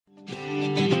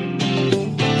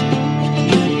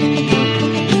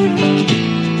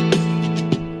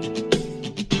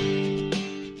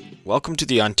Welcome to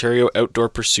the Ontario Outdoor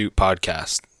Pursuit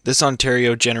Podcast. This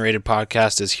Ontario-generated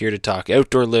podcast is here to talk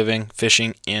outdoor living,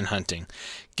 fishing, and hunting.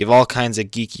 Give all kinds of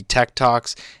geeky tech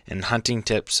talks and hunting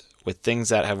tips with things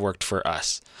that have worked for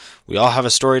us. We all have a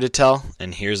story to tell,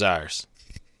 and here's ours.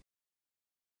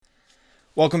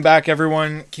 Welcome back,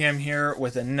 everyone. Cam here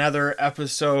with another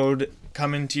episode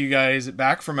coming to you guys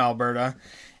back from Alberta.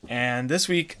 And this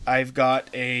week, I've got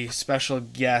a special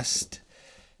guest,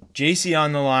 JC,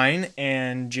 on the line,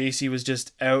 and JC was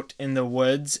just out in the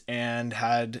woods and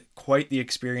had quite the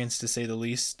experience, to say the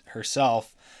least,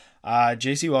 herself.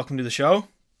 JC, welcome to the show.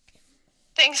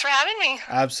 Thanks for having me.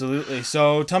 Absolutely.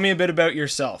 So tell me a bit about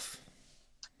yourself.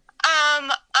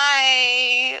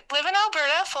 I live in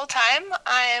Alberta full-time.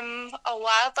 I'm a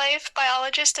wildlife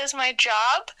biologist as my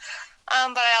job,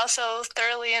 but I also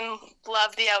thoroughly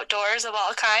love the outdoors of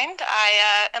all kind.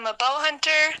 I am a bow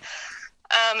hunter.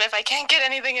 If I can't get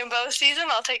anything in bow season,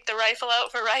 I'll take the rifle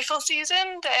out for rifle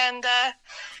season. And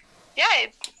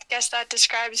I guess that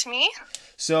describes me.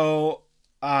 So,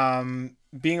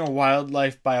 being a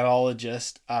wildlife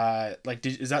biologist,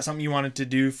 is that something you wanted to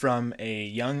do from a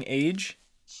young age?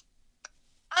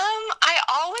 I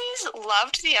always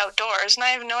loved the outdoors, and I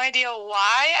have no idea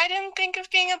why I didn't think of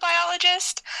being a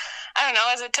biologist. I don't know,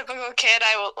 as a typical kid,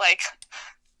 I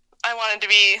wanted to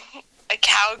be a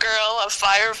cowgirl, a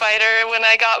firefighter. When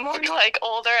I got more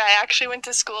older, I actually went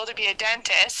to school to be a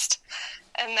dentist.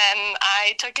 And then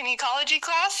I took an ecology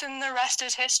class, and the rest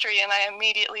is history, and I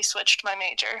immediately switched my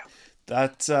major.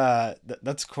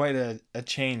 That's quite a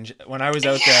change. When I was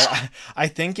out there, I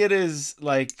think it is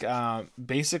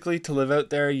basically to live out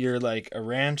there, you're like a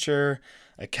rancher,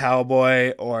 a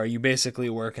cowboy, or you basically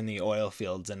work in the oil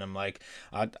fields. And I'm like,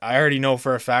 I already know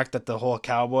for a fact that the whole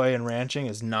cowboy and ranching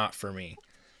is not for me.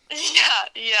 Yeah.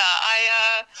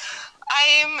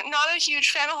 I'm not a huge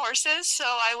fan of horses, so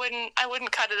I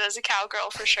wouldn't cut it as a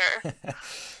cowgirl for sure.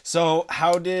 So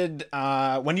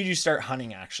when did you start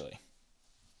hunting actually?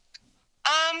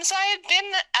 So I had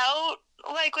been out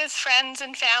with friends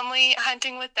and family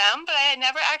hunting with them, but I had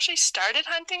never actually started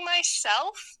hunting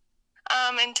myself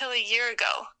until a year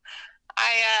ago.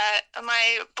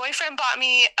 My boyfriend bought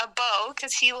me a bow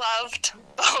because he loved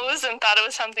bows and thought it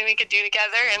was something we could do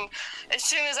together. And as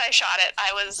soon as I shot it,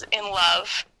 I was in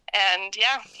love. And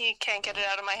yeah, he can't get it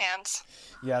out of my hands.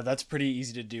 Yeah, that's pretty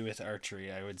easy to do with archery.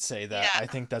 I would say that. Yeah. I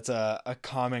think that's a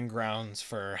common grounds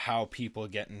for how people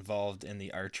get involved in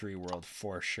the archery world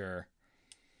for sure.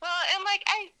 Well, and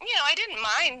I didn't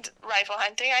mind rifle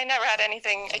hunting. I never had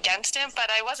anything against it, but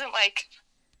I wasn't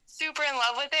super in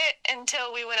love with it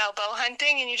until we went out bow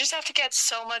hunting, and you just have to get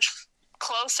so much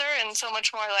closer and so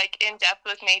much more in depth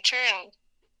with nature, and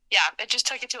yeah, it just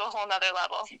took it to a whole nother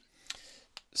level.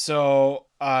 So,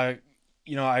 I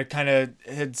kind of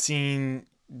had seen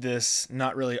this,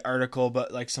 not really article,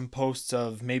 but some posts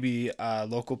of maybe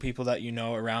local people that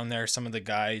around there, some of the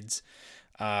guides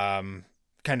kind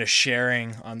of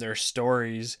sharing on their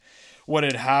stories what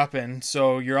had happened.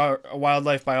 So you're a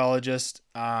wildlife biologist.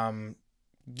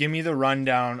 Give me the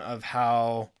rundown of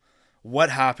what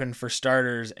happened for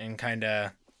starters and kind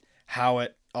of how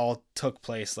it all took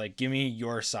place. Give me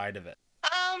your side of it.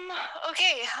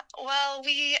 Okay. Well,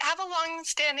 we have a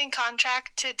long-standing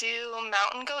contract to do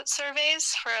mountain goat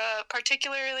surveys for a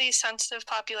particularly sensitive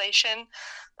population.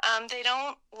 They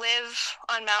don't live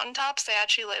on mountaintops. They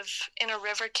actually live in a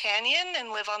river canyon and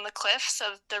live on the cliffs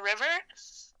of the river.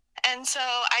 And so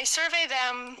I survey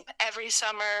them every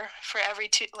summer for every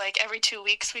 2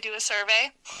 weeks we do a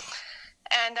survey.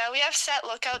 And we have set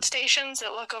lookout stations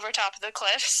that look over top of the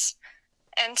cliffs.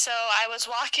 And so I was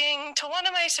walking to one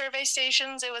of my survey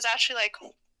stations. It was actually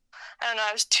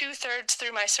I was 2/3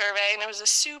 through my survey, and it was a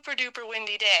super duper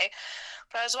windy day.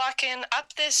 But I was walking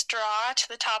up this draw to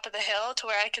the top of the hill to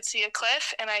where I could see a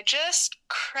cliff, and I just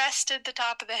crested the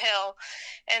top of the hill,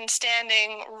 and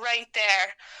standing right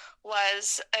there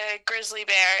was a grizzly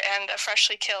bear and a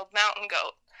freshly killed mountain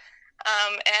goat.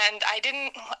 And I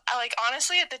didn't,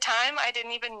 honestly, at the time, I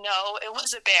didn't even know it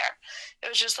was a bear. It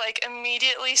was just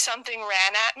immediately something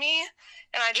ran at me,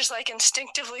 and I just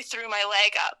instinctively threw my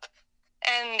leg up.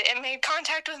 And it made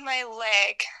contact with my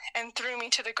leg and threw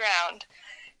me to the ground.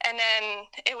 And then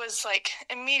it was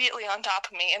immediately on top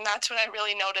of me. And that's when I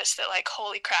really noticed that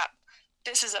holy crap,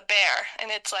 this is a bear.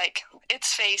 And it's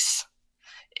its face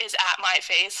is at my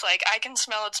face. I can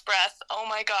smell its breath. Oh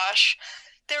my gosh.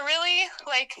 They're really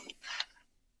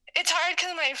it's hard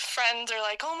because my friends are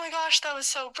oh my gosh, that was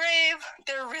so brave.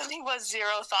 There really was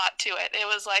zero thought to it. It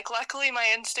was luckily my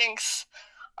instincts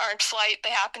aren't flight. They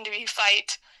happen to be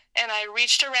fight. And I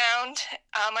reached around.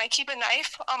 I keep a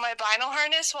knife on my vinyl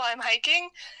harness while I'm hiking.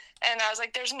 And I was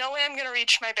like, there's no way I'm going to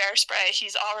reach my bear spray.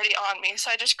 He's already on me.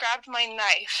 So I just grabbed my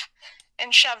knife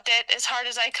and shoved it as hard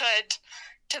as I could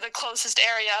to the closest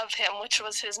area of him, which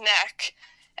was his neck.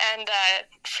 And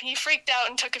he freaked out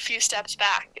and took a few steps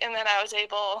back. And then I was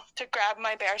able to grab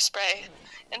my bear spray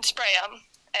and spray him.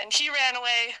 And he ran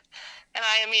away, and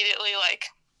I immediately,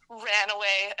 ran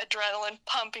away, adrenaline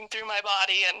pumping through my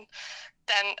body, and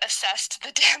then assessed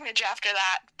the damage after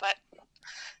that. But,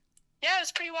 yeah, it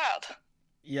was pretty wild.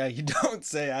 Yeah, you don't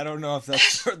say. I don't know if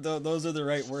that's those are the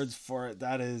right words for it.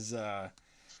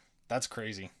 That's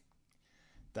crazy.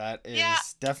 That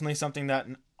is definitely something that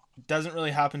doesn't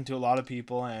really happen to a lot of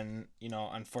people, and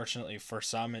unfortunately for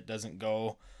some, it doesn't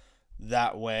go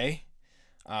that way.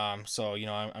 So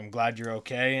I'm glad you're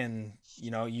okay, and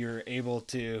you're able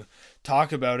to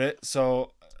talk about it.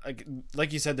 So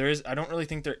like you said, I don't really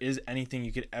think there is anything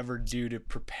you could ever do to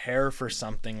prepare for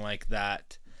something like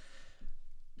that.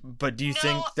 But do you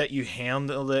think that you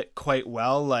handled it quite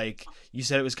well? Like you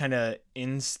said, it was kind of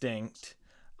instinct.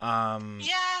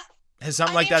 Yeah. Has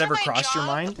something like that ever crossed your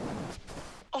mind?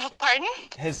 Oh, pardon?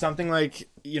 Has something like,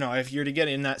 if you're to get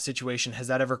in that situation, has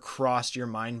that ever crossed your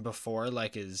mind before?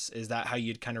 Like, is that how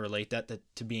you'd kind of relate that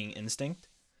to being instinct?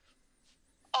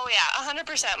 Oh, yeah,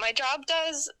 100%. My job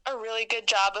does a really good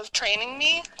job of training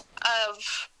me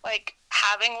of,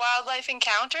 having wildlife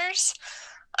encounters.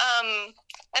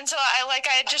 And so I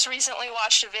had just recently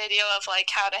watched a video of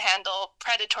how to handle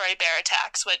predatory bear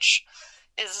attacks, which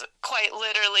is quite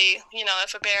literally,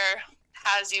 if a bear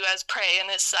has you as prey in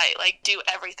his sight, do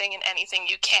everything and anything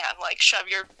you can, shove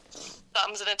your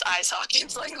thumbs in its eye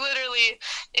sockets, literally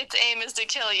its aim is to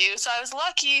kill you. So I was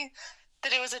lucky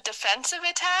that it was a defensive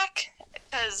attack,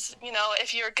 because,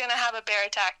 if you're gonna have a bear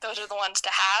attack, those are the ones to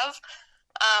have.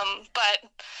 But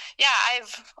yeah,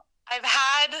 I've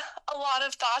had a lot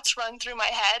of thoughts run through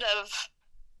my head of,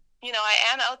 I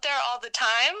am out there all the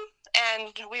time,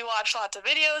 and we watch lots of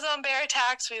videos on bear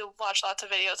attacks. We watch lots of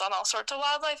videos on all sorts of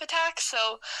wildlife attacks.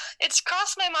 So it's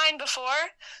crossed my mind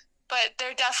before, but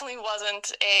there definitely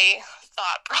wasn't a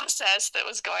thought process that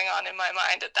was going on in my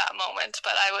mind at that moment.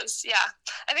 But I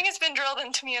think it's been drilled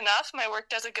into me enough. My work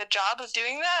does a good job of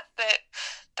doing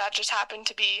that just happened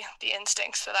to be the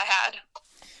instincts that I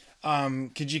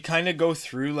had. Could you kind of go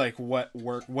through what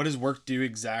does work do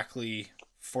exactly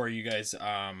for you guys,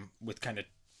 with kind of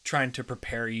trying to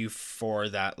prepare you for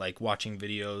that, watching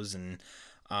videos and,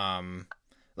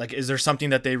 is there something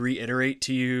that they reiterate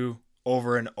to you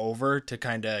over and over to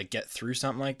kind of get through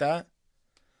something like that?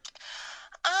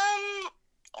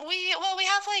 We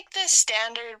have the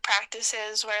standard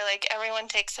practices where everyone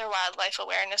takes their wildlife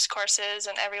awareness courses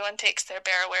and everyone takes their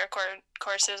bear aware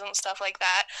courses and stuff like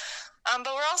that.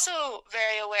 But we're also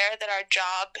very aware that our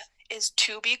job is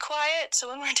to be quiet. So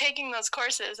when we're taking those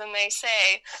courses and they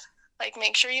say,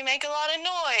 make sure you make a lot of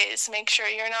noise, make sure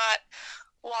you're not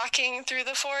walking through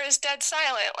the forest dead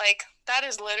silent, that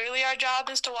is literally our job,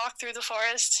 is to walk through the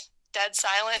forest dead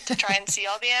silent to try and see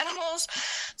all the animals.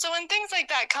 So when things like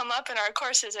that come up in our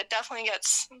courses, it definitely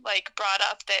gets brought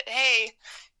up that, hey,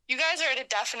 you guys are at a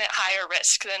definite higher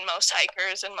risk than most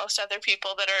hikers and most other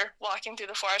people that are walking through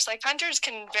the forest. Hunters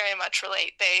can very much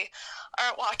relate. They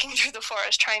aren't walking through the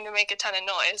forest trying to make a ton of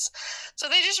noise. So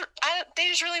they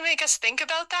just really make us think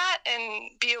about that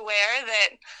and be aware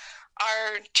that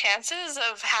our chances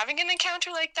of having an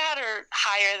encounter like that are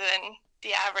higher than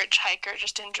the average hiker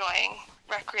just enjoying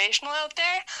recreational out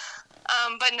there.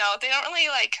 But no, they don't really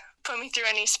put me through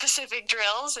any specific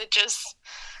drills. It just,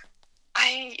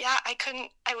 I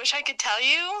wish I could tell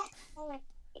you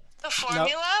the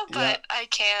formula, but I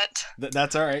can't.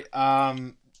 That's all right.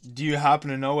 Do you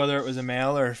happen to know whether it was a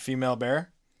male or a female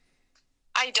bear?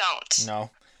 I don't.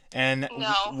 No. And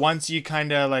no. Once you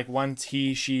kind of once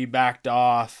she backed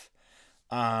off,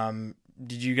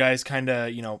 did you guys kind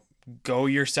of, go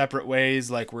your separate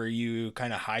ways? Were you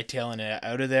kind of hightailing it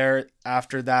out of there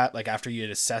after that, after you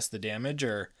had assessed the damage,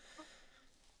 or?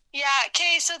 Yeah,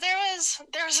 okay, so there was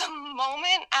a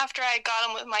moment after I got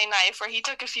him with my knife where he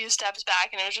took a few steps back,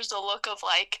 and it was just a look of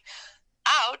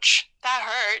ouch, that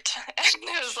hurt. And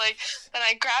it was then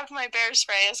I grabbed my bear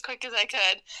spray as quick as I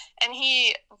could, and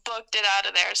he booked it out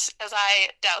of there as I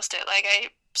doused it. I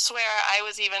swear I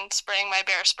was even spraying my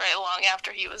bear spray long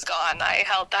after he was gone. I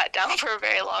held that down for a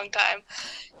very long time.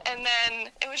 And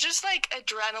then it was just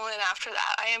adrenaline after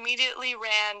that. I immediately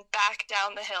ran back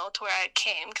down the hill to where I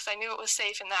came because I knew it was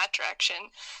safe in that direction.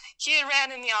 He had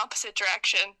ran in the opposite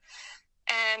direction.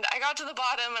 And I got to the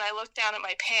bottom and I looked down at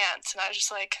my pants and I was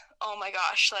just oh my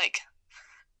gosh,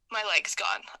 my leg's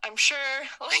gone. I'm sure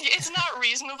it's not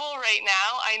reasonable right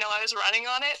now. I know I was running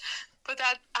on it, But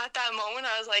at that moment,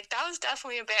 I was like, that was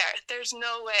definitely a bear. There's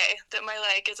no way that my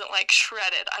leg isn't like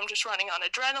shredded. I'm just running on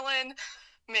adrenaline.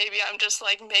 Maybe I'm just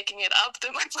like making it up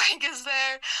that my leg is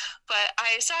there. But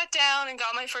I sat down and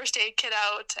got my first aid kit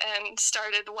out and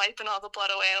started wiping all the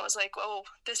blood away. And I was like, oh,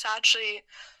 this actually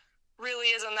really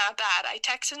isn't that bad. I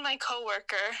texted my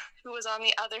coworker who was on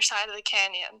the other side of the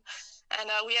canyon, and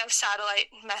we have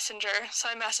satellite messenger. So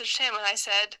I messaged him and I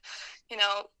said,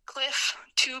 Cliff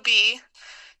 2B,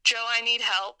 Joe, I need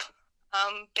help.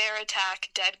 Bear attack,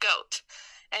 dead goat.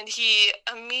 And he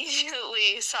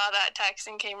immediately saw that text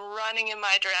and came running in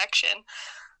my direction.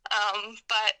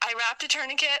 But I wrapped a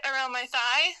tourniquet around my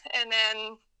thigh and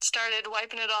then started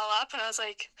wiping it all up. And I was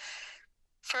like,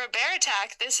 for a bear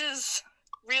attack, this is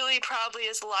really probably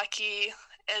as lucky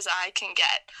as I can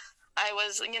get. I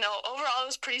was, overall it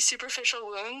was pretty superficial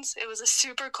wounds. It was a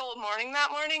super cold morning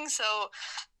that morning, so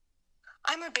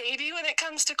I'm a baby when it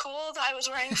comes to cold. I was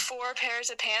wearing 4 pairs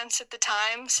of pants at the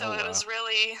time, so It was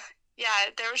really,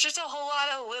 there was just a whole lot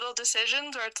of little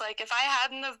decisions where it's like, if I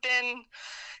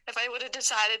would have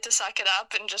decided to suck it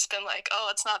up and just been like, oh,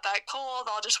 it's not that cold,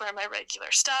 I'll just wear my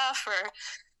regular stuff, or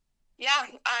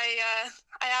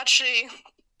I actually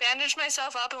bandaged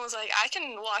myself up and was like, I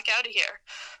can walk out of here.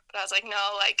 But I was like,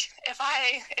 no, like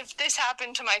if this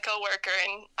happened to my coworker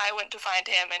and I went to find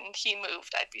him and he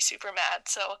moved, I'd be super mad.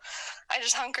 So I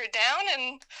just hunkered down,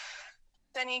 and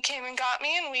then he came and got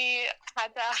me and we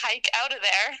had to hike out of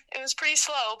there. It was pretty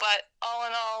slow, but all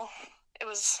in all, it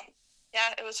was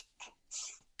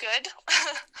good.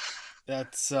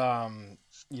 That's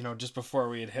just before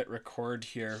we had hit record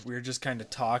here, we were just kind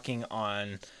of talking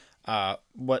on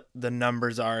what the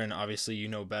numbers are, and obviously you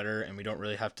know better, and we don't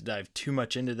really have to dive too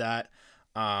much into that.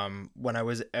 When I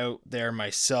was out there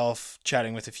myself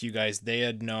chatting with a few guys, they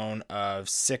had known of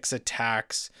 6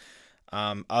 attacks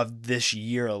of this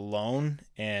year alone,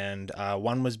 and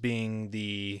one was being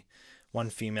the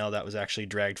one female that was actually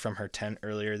dragged from her tent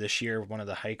earlier this year, one of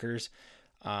the hikers.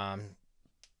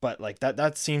 But like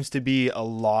that seems to be a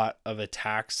lot of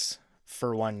attacks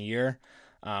for 1 year.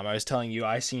 I was telling you,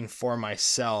 I seen for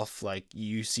myself, like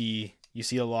you see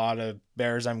a lot of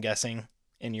bears, I'm guessing,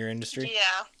 in your industry.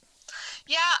 Yeah.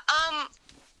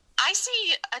 I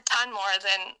see a ton more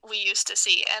than we used to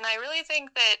see, and I really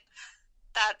think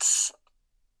that's,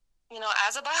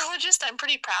 as a biologist, I'm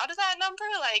pretty proud of that number.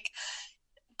 Like,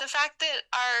 the fact that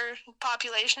our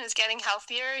population is getting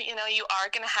healthier, you are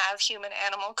going to have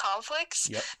human-animal conflicts.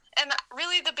 Yep. And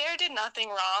really, the bear did nothing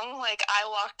wrong. Like, I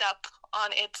walked up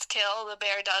on its kill. The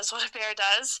bear does what a bear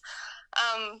does.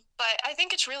 But I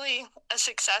think it's really a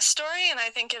success story, and I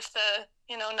think if the,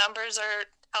 numbers are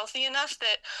healthy enough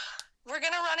that we're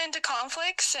going to run into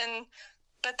conflicts,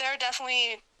 but they're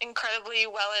definitely incredibly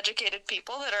well-educated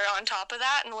people that are on top of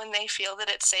that, and when they feel that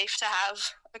it's safe to have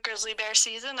a grizzly bear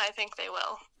season, I think they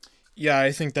will. Yeah,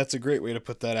 I think that's a great way to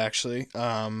put that, actually.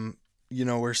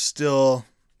 We're still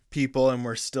people, and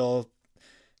we're still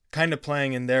kind of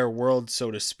playing in their world,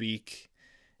 so to speak.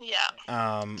 Yeah.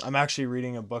 I'm actually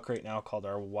reading a book right now called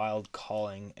Our Wild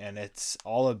Calling, and it's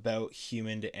all about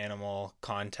human to animal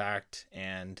contact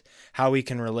and how we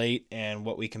can relate and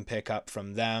what we can pick up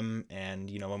from them, and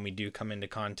when we do come into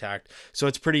contact. So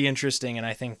it's pretty interesting, and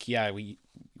I think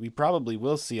we probably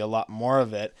will see a lot more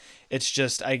of it. It's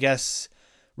just, I guess,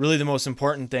 really the most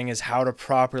important thing is how to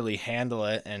properly handle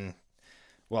it, and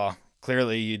well,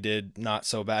 clearly you did not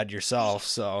so bad yourself,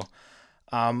 so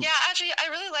actually, I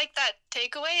really like that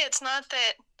takeaway. It's not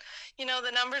that,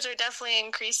 the numbers are definitely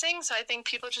increasing, so I think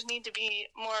people just need to be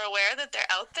more aware that they're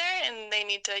out there, and they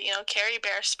need to, carry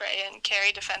bear spray and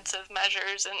carry defensive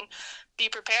measures and be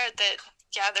prepared that,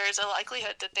 there's a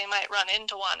likelihood that they might run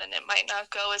into one, and it might not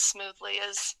go as smoothly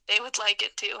as they would like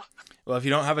it to. Well, if you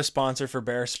don't have a sponsor for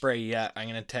bear spray yet, I'm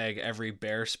going to tag every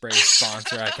bear spray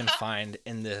sponsor I can find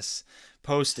in this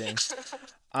posting.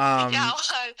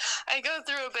 I go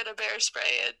through a bit of bear spray.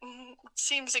 It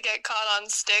seems to get caught on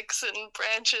sticks and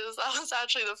branches. That was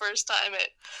actually the first time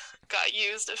it got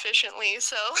used efficiently,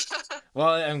 so. Well,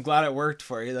 I'm glad it worked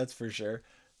for you, that's for sure.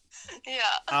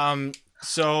 Yeah.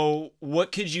 So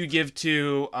what could you give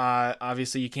to,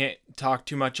 obviously you can't talk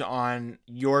too much on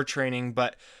your training,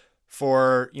 but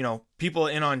for, people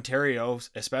in Ontario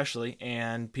especially,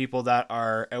 and people that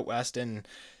are out west and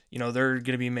they're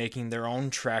going to be making their own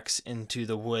treks into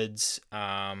the woods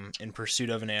in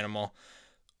pursuit of an animal.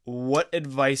 What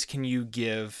advice can you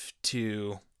give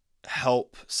to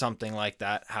help something like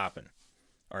that happen,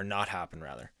 or not happen,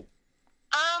 rather?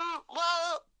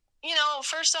 Well,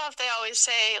 First off, they always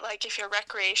say, like, if you're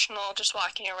recreational, just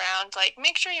walking around, like,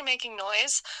 make sure you're making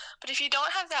noise. But if you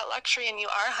don't have that luxury and you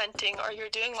are hunting or you're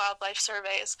doing wildlife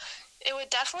surveys, it would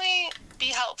definitely be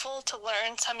helpful to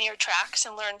learn some of your tracks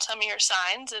and learn some of your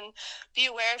signs and be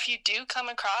aware if you do come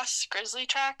across grizzly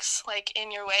tracks, like,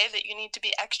 in your way, that you need to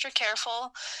be extra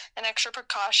careful and extra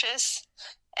precautious.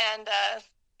 And,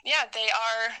 yeah, they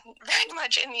are very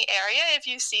much in the area if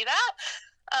you see that.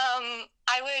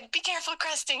 I would be careful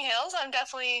cresting hills. I'm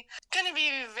definitely going to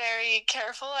be very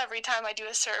careful every time I do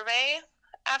a survey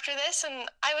after this. And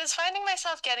I was finding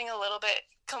myself getting a little bit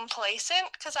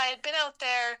complacent because I had been out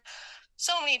there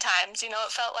so many times. It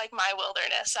felt like my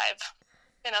wilderness. I've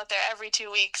been out there every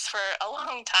 2 weeks for a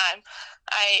long time.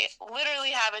 I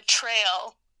literally have a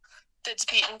trail that's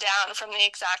beaten down from the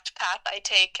exact path I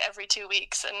take every 2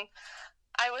 weeks. And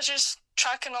I was just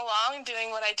trucking along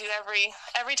doing what I do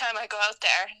every time I go out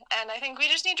there. And I think we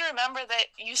just need to remember that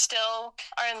you still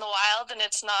are in the wild and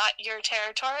it's not your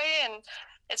territory and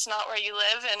it's not where you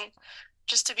live, and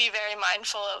just to be very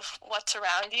mindful of what's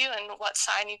around you and what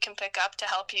sign you can pick up to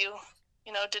help you,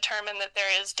 determine that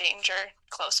there is danger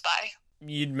close by.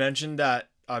 You'd mentioned that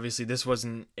obviously this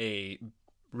wasn't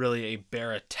really a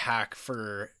bear attack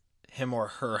for him or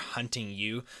her hunting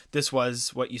you. This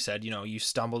was what you said, you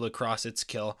stumbled across its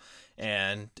kill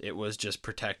and it was just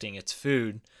protecting its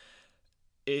food.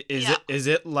 Is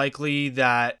it likely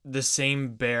that the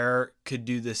same bear could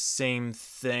do the same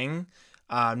thing,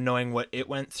 knowing what it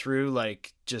went through,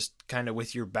 like just kind of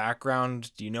with your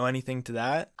background? Do you know anything to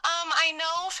that? I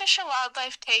know Fish and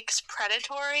Wildlife takes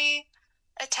predatory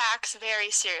attacks very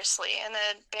seriously, and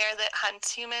a bear that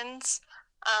hunts humans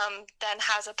then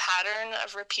has a pattern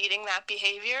of repeating that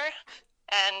behavior,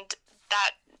 and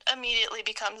that immediately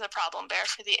becomes a problem bear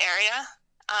for the area.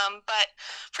 But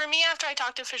for me, after I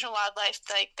talked to Fish and Wildlife,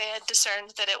 like, they had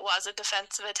discerned that it was a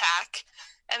defensive attack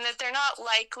and that they're not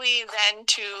likely then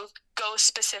to go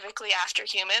specifically after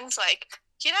humans. Like,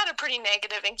 he'd had a pretty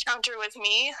negative encounter with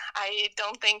me. I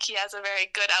don't think he has a very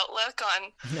good outlook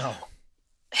on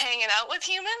hanging out with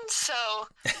humans. So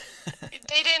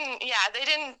they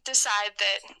didn't decide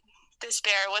that this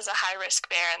bear was a high-risk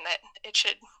bear and that it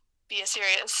should be a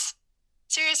serious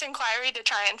inquiry to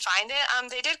try and find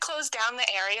it. They did close down the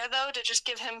area, though, to just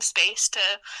give him space to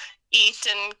eat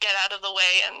and get out of the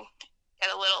way and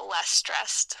get a little less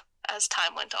stressed as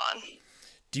time went on.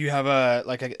 Do you have a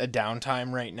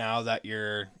downtime right now that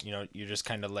you're just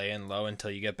kind of laying low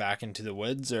until you get back into the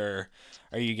woods, or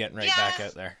are you getting back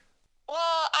out there?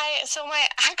 Well, so my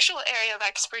actual area of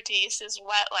expertise is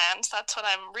wetlands. That's what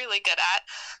I'm really good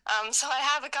at. So I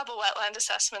have a couple wetland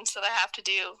assessments that I have to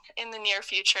do in the near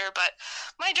future. But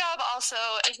my job also,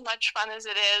 as much fun as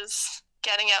it is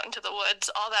getting out into the woods,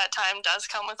 all that time does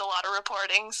come with a lot of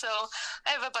reporting. So I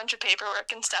have a bunch of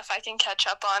paperwork and stuff I can catch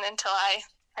up on until I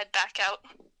head back out.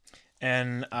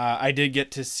 And I did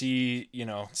get to see,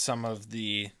 some of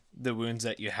the wounds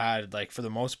that you had. Like, for the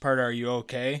most part, are you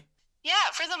okay?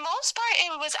 Yeah, for the most part,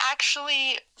 it was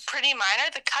actually pretty minor.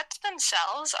 The cuts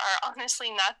themselves are honestly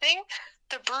nothing.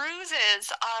 The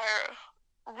bruises are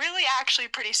really actually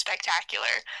pretty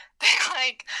spectacular.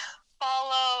 They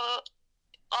follow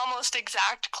almost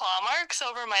exact claw marks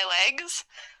over my legs,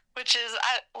 which is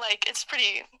it's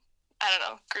pretty, I don't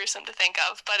know, gruesome to think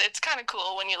of, but it's kind of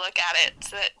cool when you look at it.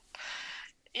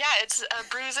 It's a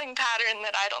bruising pattern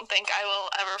that I don't think I will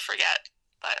ever forget.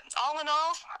 But all in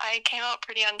all, I came out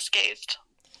pretty unscathed.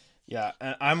 Yeah,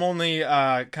 and I'm only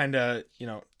kind of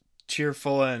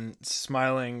cheerful and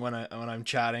smiling when I'm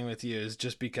chatting with you, is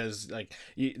just because like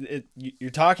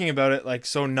you're talking about it like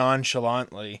so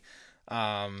nonchalantly.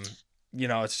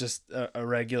 It's just a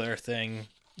regular thing.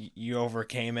 You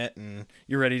overcame it and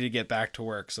you're ready to get back to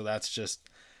work. So that's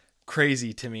just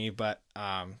crazy to me. But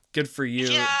good for you.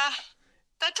 Yeah.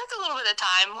 That took a little bit of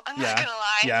time. I'm not gonna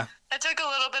lie. Yeah. That took a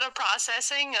little bit of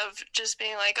processing of just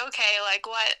being like, okay, like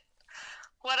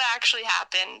what actually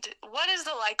happened? What is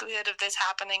the likelihood of this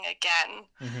happening again?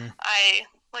 Mm-hmm. I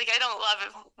don't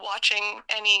love watching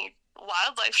any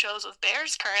wildlife shows with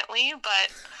bears currently,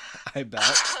 but I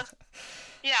bet.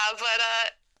 Yeah, but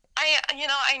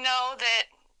I know that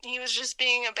he was just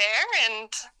being a bear, and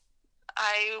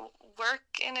I work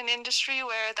in an industry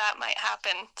where that might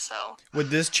happen. So would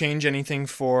this change anything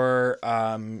for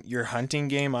your hunting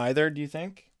game either, do you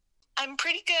think? I'm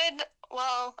pretty good.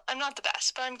 Well, I'm not the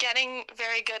best, but I'm getting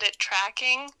very good at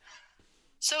tracking.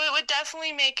 So it would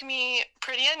definitely make me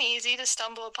pretty uneasy to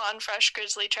stumble upon fresh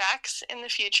grizzly tracks in the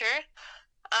future.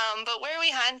 But where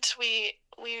we hunt, we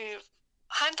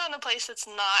hunt on a place that's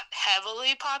not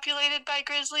heavily populated by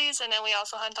grizzlies, and then we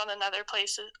also hunt on another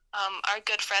place, our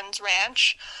good friend's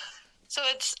ranch. So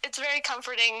it's very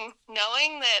comforting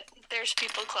knowing that there's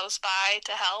people close by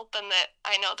to help and that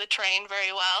I know the terrain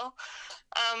very well.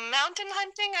 Mountain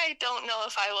hunting, I don't know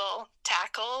if I will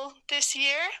tackle this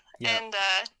year Yep. and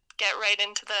get right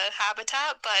into the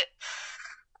habitat, but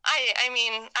I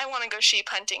mean, I want to go sheep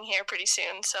hunting here pretty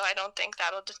soon, so I don't think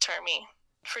that'll deter me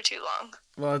for too long.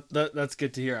 Well, that's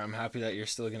good to hear. I'm happy that you're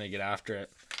still gonna get after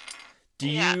it.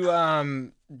 Yeah.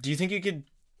 Do you think you could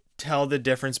tell the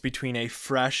difference between a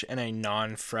fresh and a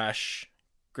non-fresh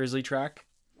grizzly track?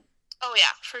 Oh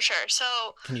yeah, for sure.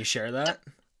 So Can you share that?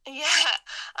 yeah,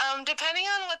 depending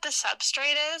on what the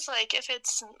substrate is, like if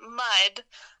it's mud,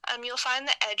 you'll find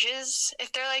the edges,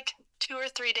 if they're like 2 or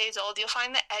 3 days old, you'll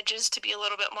find the edges to be a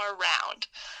little bit more round.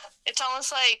 It's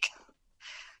almost like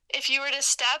if you were to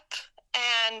step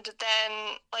and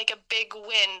then like a big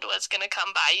wind was going to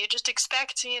come by, you just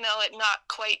expect, it not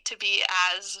quite to be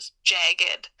as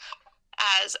jagged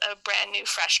as a brand new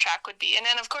fresh track would be. And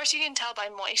then of course you can tell by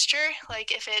moisture, like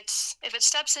if it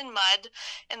steps in mud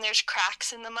and there's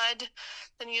cracks in the mud,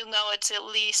 then you'll know it's at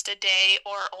least a day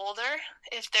or older.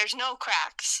 If there's no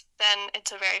cracks, then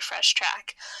it's a very fresh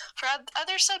track. For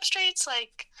other substrates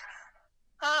like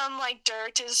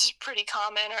dirt is pretty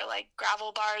common, or like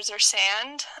gravel bars or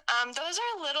sand. Those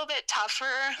are a little bit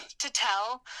tougher to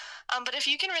tell, but if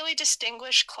you can really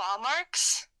distinguish claw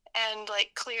marks and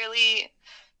like clearly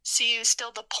see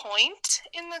still the point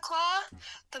in the claw,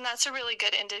 then that's a really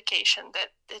good indication that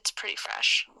it's pretty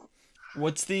fresh.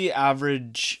 What's the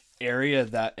average area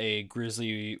that a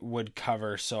grizzly would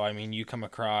cover? So, I mean, you come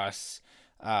across,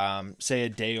 say, a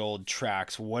day old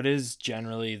tracks. What is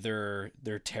generally their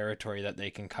territory that they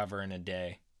can cover in a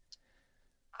day?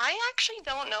 I actually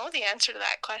don't know the answer to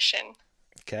that question.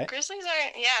 Okay. Grizzlies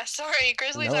aren't, yeah, sorry,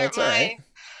 grizzlies No, aren't that's all right.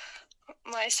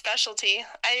 my specialty.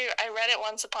 I read it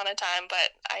once upon a time, but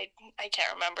I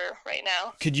can't remember right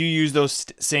now. Could you use those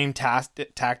same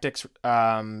tactics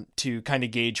to kind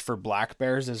of gauge for black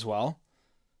bears as well?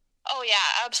 Oh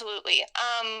yeah, absolutely.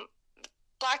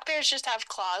 Black bears just have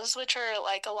claws, which are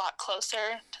like a lot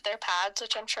closer to their pads,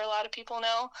 which I'm sure a lot of people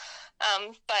know.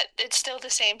 But it's still the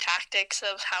same tactics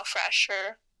of how fresh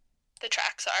or the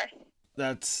tracks are.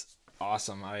 That's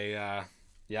awesome. I'm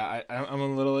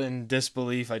a little in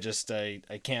disbelief. I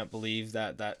can't believe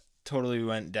that totally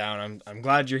went down. I'm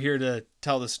glad you're here to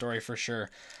tell the story for sure.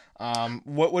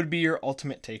 What would be your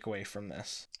ultimate takeaway from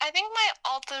this? I think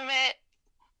my ultimate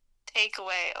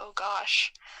takeaway, oh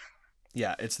gosh.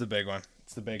 Yeah, it's the big one.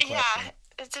 It's the big question. Yeah,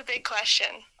 it's a big question.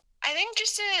 I think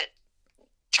just to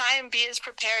try and be as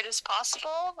prepared as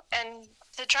possible and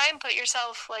to try and put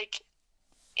yourself like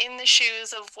in the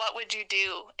shoes of what would you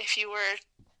do if you were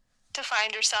to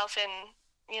find yourself in,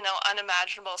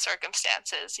 unimaginable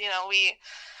circumstances.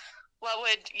 What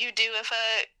would you do if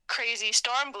a crazy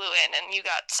storm blew in and you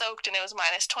got soaked and it was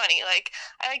 -20? Like,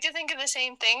 I like to think of the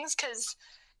same things because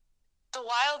the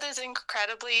wild is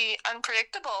incredibly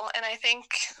unpredictable. And I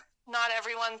think not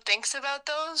everyone thinks about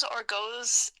those or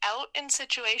goes out in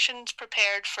situations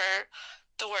prepared for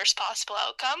the worst possible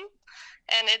outcome.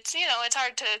 And it's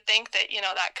hard to think that,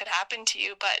 that could happen to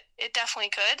you, but it definitely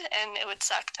could. And it would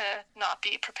suck to not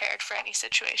be prepared for any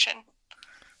situation.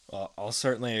 Well, I'll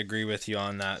certainly agree with you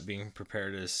on that, being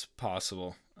prepared as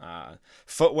possible.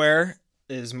 Footwear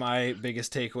is my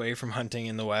biggest takeaway from hunting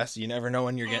in the West. You never know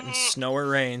when you're getting snow or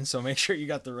rain, so make sure you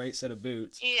got the right set of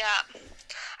boots. Yeah.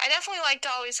 I definitely like to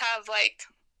always have like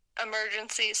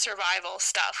emergency survival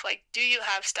stuff. Like, do you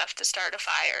have stuff to start a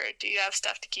fire? Do you have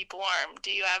stuff to keep warm?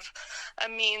 Do you have a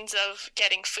means of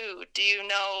getting food? Do you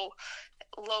know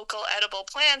local edible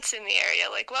plants in the area?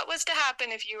 Like, what was to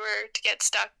happen if you were to get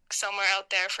stuck somewhere out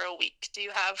there for a week? Do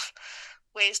you have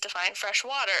ways to find fresh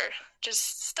water?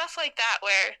 Just stuff like that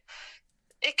where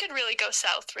it could really go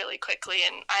south really quickly,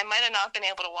 and I might have not been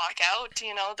able to walk out.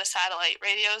 The satellite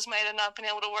radios might have not been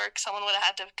able to work. Someone would have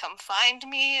had to come find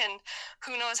me, and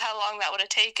who knows how long that would have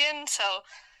taken. So,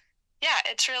 yeah,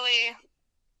 it's really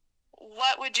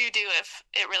what would you do if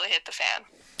it really hit the fan?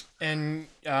 And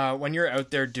when you're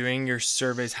out there doing your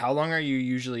surveys, how long are you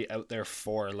usually out there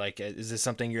for? Like, is this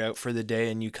something you're out for the day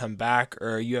and you come back,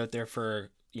 or are you out there for,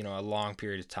 a long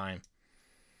period of time?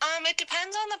 It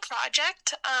depends on the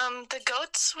project. The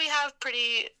goats we have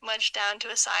pretty much down to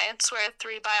a science where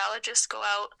 3 biologists go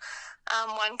out.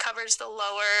 One covers the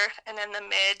lower and then the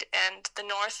mid and the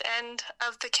north end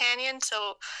of the canyon.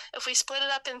 So if we split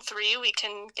it up in three, we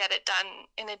can get it done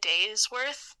in a day's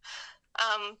worth.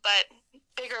 But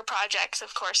bigger projects,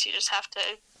 of course, you just have to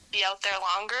be out there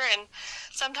longer. And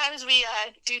sometimes we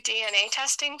do DNA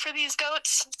testing for these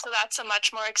goats. So that's a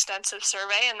much more extensive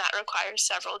survey, and that requires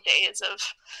several days of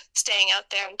staying out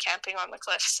there and camping on the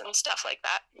cliffs and stuff like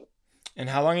that. And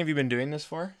how long have you been doing this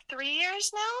for? 3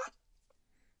 years now.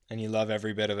 And you love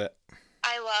every bit of it.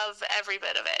 I love every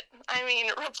bit of it. I mean,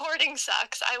 reporting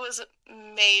sucks. I was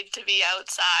made to be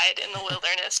outside in the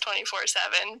wilderness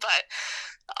 24/7, but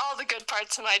all the good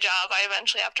parts of my job I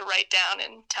eventually have to write down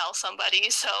and tell somebody,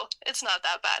 so it's not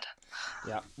that bad.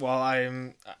 Yeah. Well,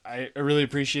 I really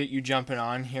appreciate you jumping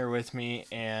on here with me.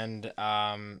 And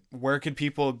where could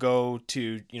people go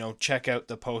to, check out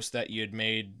the post that you had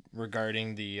made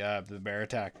regarding the bear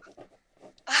attack?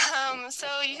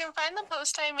 So you can find the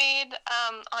post I made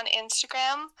on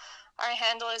Instagram. Our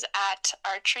handle is at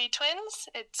Archery Twins.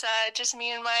 It's just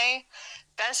me and my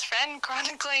best friend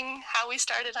chronicling how we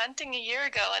started hunting a year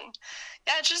ago. And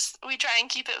yeah, just we try and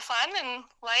keep it fun and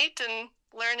light and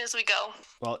learn as we go.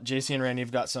 Well, JC and Randy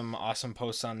have got some awesome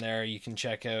posts on there. You can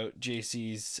check out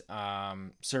JC's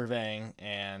surveying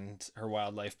and her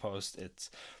wildlife post. It's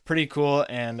pretty cool.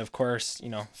 And of course,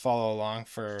 follow along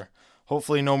for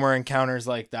hopefully no more encounters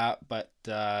like that, but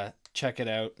check it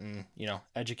out and,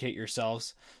 educate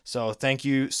yourselves. So thank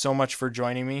you so much for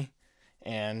joining me,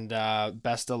 and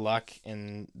best of luck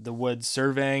in the woods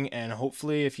surveying. And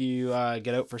hopefully if you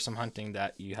get out for some hunting,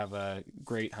 that you have a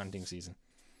great hunting season.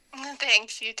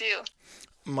 Thanks, you too.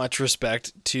 Much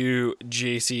respect to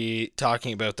JC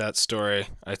talking about that story.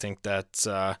 I think that's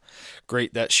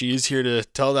great that she's here to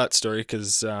tell that story,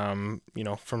 because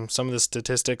from some of the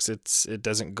statistics, it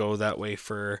doesn't go that way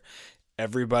for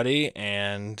everybody,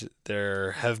 and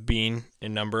there have been a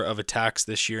number of attacks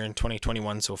this year in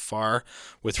 2021 so far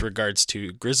with regards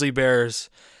to grizzly bears.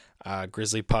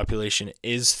 Grizzly population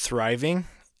is thriving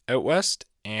out west,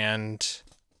 and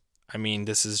I mean,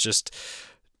 this is just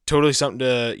totally something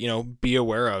to be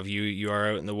aware of. You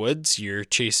are out in the woods, you're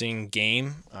chasing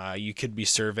game, you could be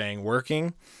surveying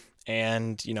working,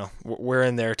 and we're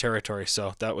in their territory.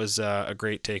 So that was a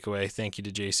great takeaway. Thank you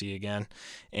to JC again,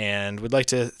 and would like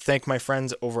to thank my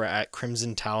friends over at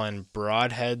Crimson Talon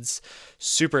broadheads.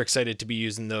 Super excited to be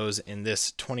using those in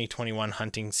this 2021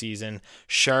 hunting season.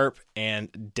 Sharp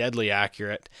and deadly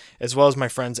accurate, as well as my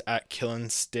friends at Killing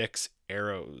Sticks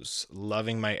arrows.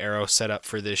 Loving my arrow setup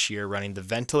for this year, running the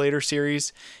Ventilator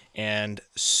series, and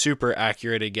super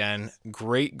accurate again.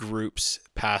 Great groups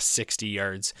past 60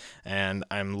 yards, and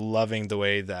I'm loving the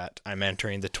way that I'm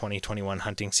entering the 2021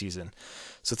 hunting season.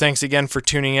 So thanks again for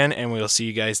tuning in, and we'll see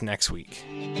you guys next week.